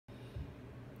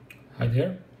Hi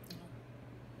there,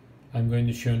 I'm going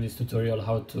to show in this tutorial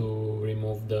how to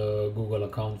remove the Google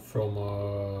account from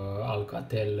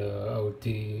Alcatel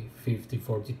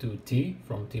Ot-5042T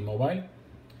from T-Mobile,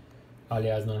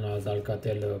 alias known as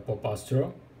Alcatel Pop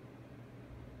Astro.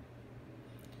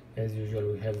 As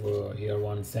usual, we have here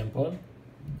one sample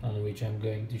on which I'm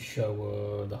going to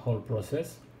show the whole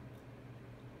process.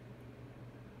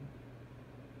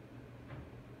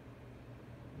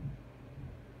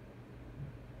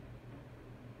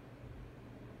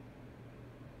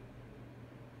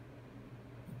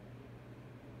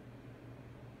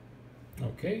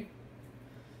 Okay,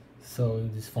 so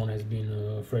this phone has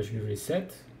been freshly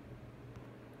reset.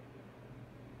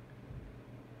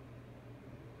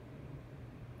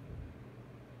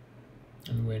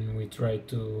 And when we try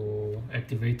to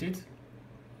activate it,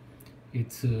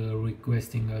 it's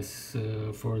requesting us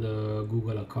for the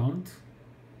Google account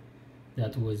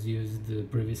that was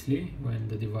used previously when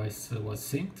the device was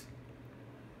synced.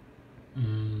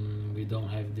 We don't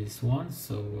have this one,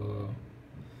 so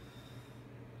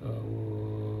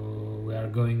we are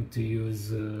going to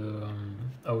use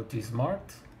OT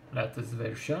Smart latest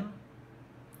version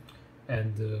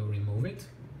and remove it.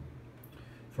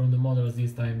 From the models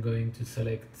this time I'm going to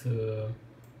select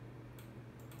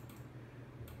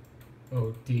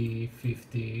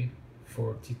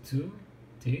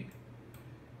Ot-5042T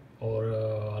or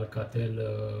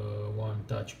Alcatel One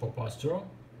Touch Pop Astro.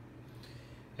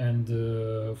 And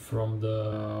from the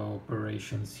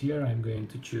operations here I'm going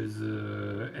to choose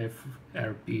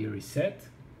FRP reset,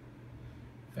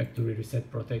 factory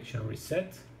reset protection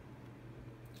reset.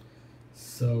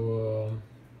 So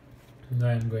now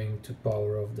I'm going to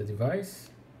power off the device.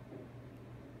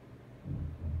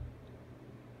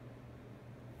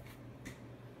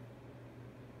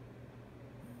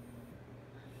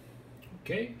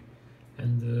 Okay,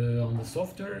 and on the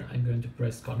software I'm going to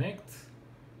press connect.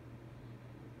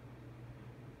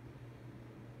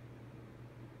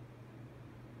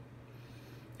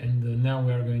 And now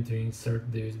we are going to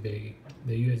insert the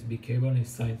USB cable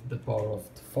inside the power of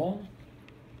the phone.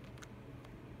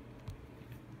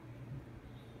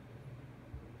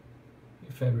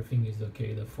 If everything is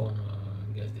okay, the phone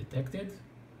gets detected.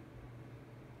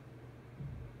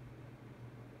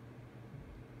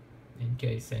 In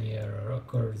case any error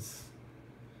occurs,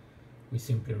 we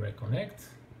simply reconnect.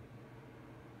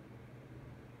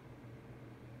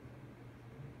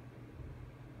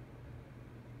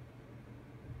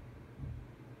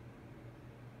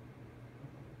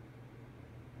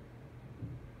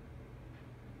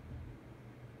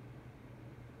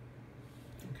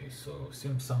 Okay, so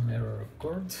since some error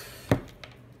occurred,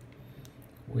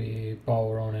 we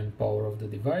power on and power off the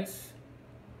device.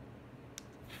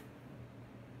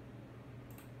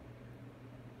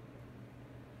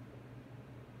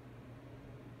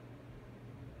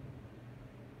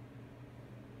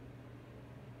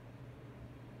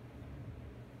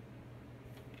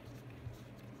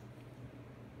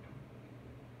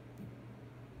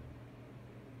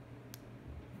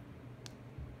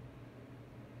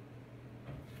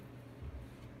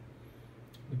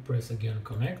 We press again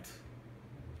connect.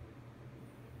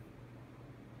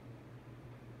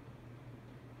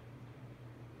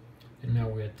 And now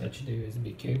we attach the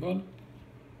USB cable.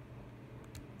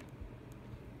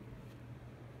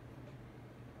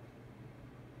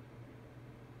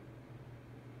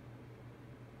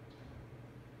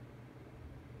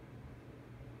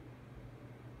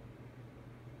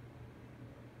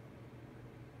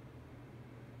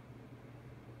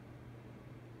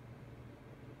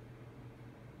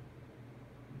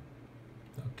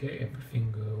 Okay,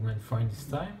 everything went fine this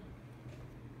time.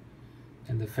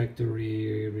 And the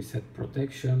factory reset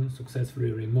protection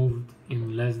successfully removed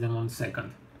in less than 1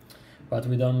 second. But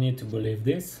we don't need to believe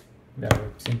this. We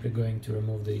are simply going to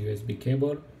remove the USB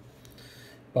cable,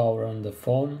 power on the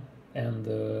phone, and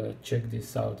check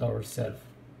this out ourselves.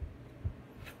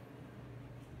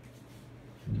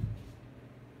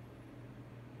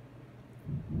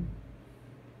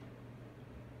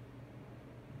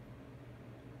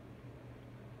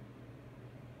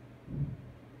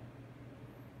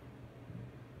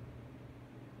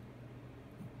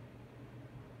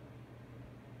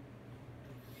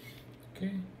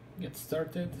 Okay, get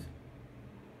started.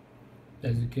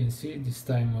 As you can see, this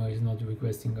time is not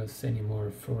requesting us anymore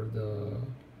for the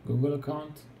Google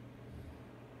account.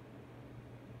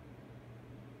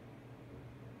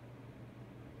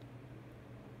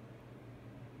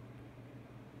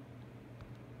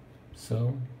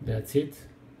 So that's it.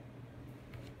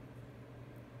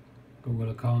 Google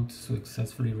account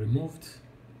successfully removed.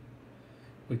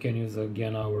 We can use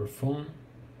again our phone.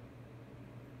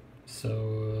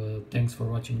 So Thanks for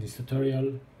watching this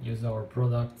tutorial. Use our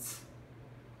products.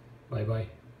 Bye bye.